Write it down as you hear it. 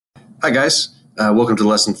Hi guys, welcome to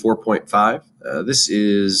lesson 4.5. This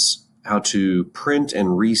is how to print and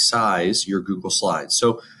resize your Google Slides.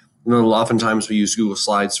 So, oftentimes we use Google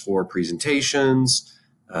Slides for presentations,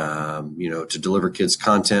 to deliver kids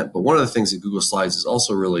content. But one of the things that Google Slides is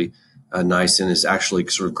also really nice in is actually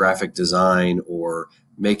sort of graphic design or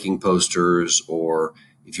making posters, or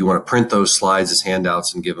if you want to print those slides as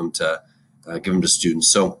handouts and give them to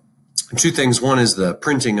students. So, two things. One is the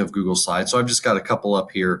printing of Google Slides. So I've just got a couple up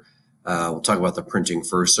here. We'll talk about the printing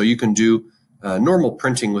first. So you can do normal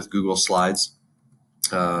printing with Google Slides.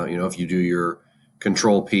 If you do your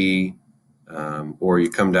Control P, or you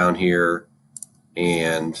come down here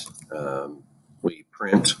and we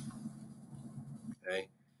print. Okay.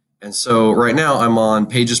 And so right now I'm on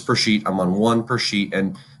pages per sheet. I'm on one per sheet.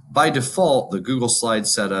 And by default, the Google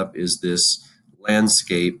Slides setup is this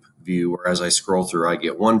landscape view, where as I scroll through, I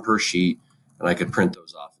get one per sheet and I could print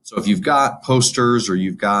those off. So if you've got posters or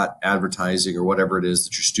you've got advertising or whatever it is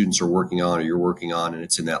that your students are working on or you're working on, and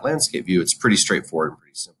it's in that landscape view, it's pretty straightforward and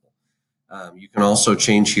pretty simple. You can also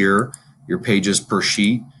change here your pages per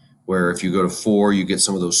sheet, where if you go to 4, you get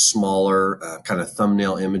some of those smaller kind of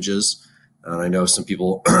thumbnail images. I know some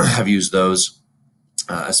people have used those,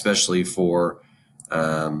 especially for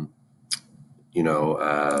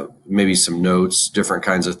maybe some notes, different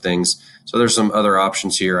kinds of things. So there's some other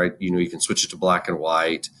options here. You can switch it to black and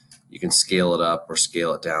white. You can scale it up or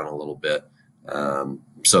scale it down a little bit.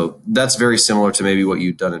 So that's very similar to maybe what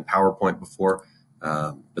you've done in PowerPoint before.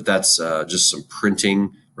 But that's just some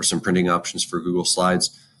printing or some printing options for Google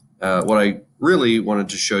Slides. What I really wanted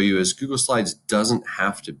to show you is Google Slides doesn't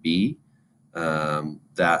have to be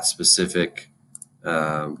that specific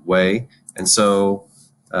way. And so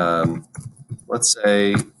let's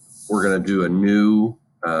say we're going to do a new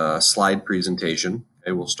slide presentation.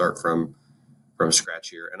 Okay, we'll start from scratch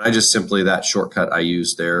here. And I just simply, that shortcut I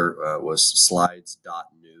used there was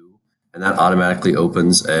slides.new, and that automatically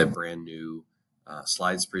opens a brand new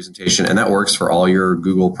slides presentation. And that works for all your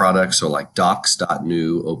Google products. So like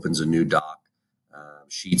docs.new opens a new doc,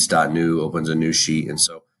 sheets.new opens a new sheet. And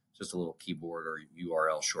so just a little keyboard or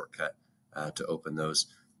URL shortcut to open those.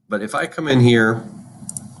 But if I come in here,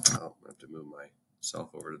 I have to move myself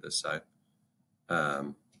over to this side.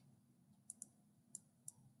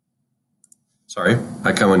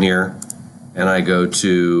 I come in here and I go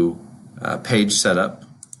to page setup,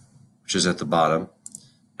 which is at the bottom.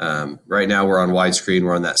 Right now we're on widescreen.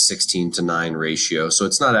 We're on that 16:9 ratio. So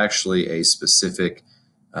it's not actually a specific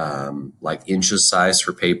like inches size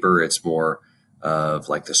for paper. It's more of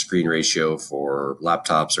like the screen ratio for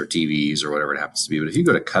laptops or TVs or whatever it happens to be. But if you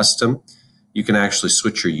go to custom, you can actually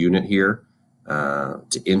switch your unit here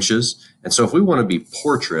to inches. And so if we want to be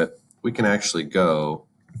portrait, we can actually go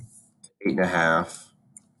 8.5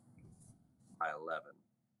 by 11.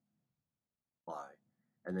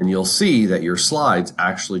 And then you'll see that your slides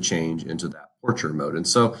actually change into that portrait mode. And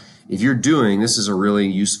so if you're this is a really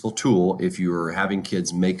useful tool if you're having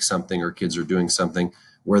kids make something or kids are doing something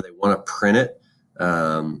where they want to print it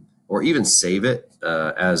or even save it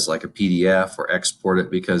as like a PDF or export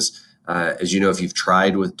it, because as you know, if you've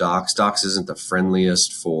tried with Docs isn't the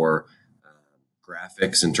friendliest for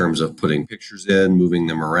graphics in terms of putting pictures in, moving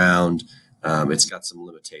them around. It's got some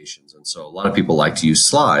limitations. And so a lot of people like to use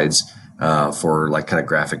slides for like kind of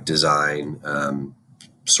graphic design,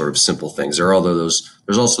 sort of simple things. There's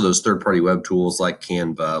also those third-party web tools like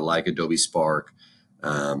Canva, like Adobe Spark,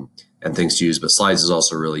 and things to use. But slides is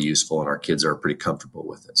also really useful, and our kids are pretty comfortable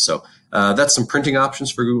with it. So that's some printing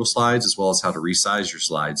options for Google Slides, as well as how to resize your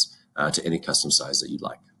slides to any custom size that you'd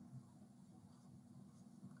like.